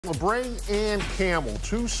LaBrae and Campbell,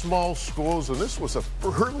 two small schools, and this was a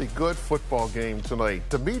really good football game tonight.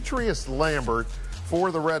 Demetrius Lambert for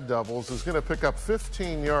the Red Devils is going to pick up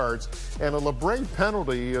 15 yards, and a LaBrae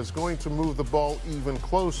penalty is going to move the ball even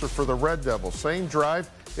closer for the Red Devils. Same drive,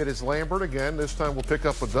 it is Lambert again. This time we'll pick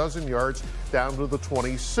up a dozen yards down to the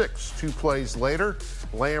 26. 2 plays later,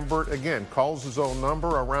 Lambert again calls his own number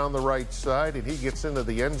around the right side, and he gets into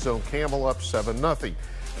the end zone. Campbell up 7-0.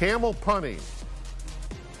 Campbell punting.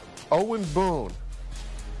 Owen Boone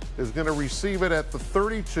is going to receive it at the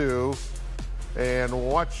 32, and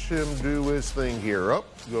watch him do his thing here. Up,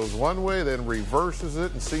 goes one way, then reverses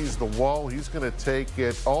it and sees the wall. He's going to take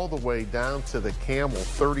it all the way down to the Campbell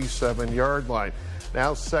 37-yard line.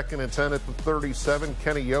 Now 2nd and 10 at the 37.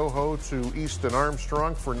 Kenny Yoho to Easton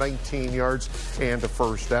Armstrong for 19 yards and a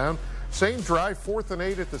first down. Same drive, 4th and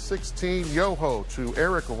 8 at the 16. Yoho to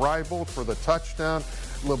Eric Reibold for the touchdown.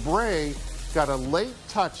 LaBrae got a late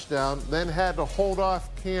touchdown, then had to hold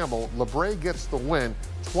off Campbell. LaBrae gets the win,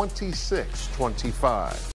 26-25.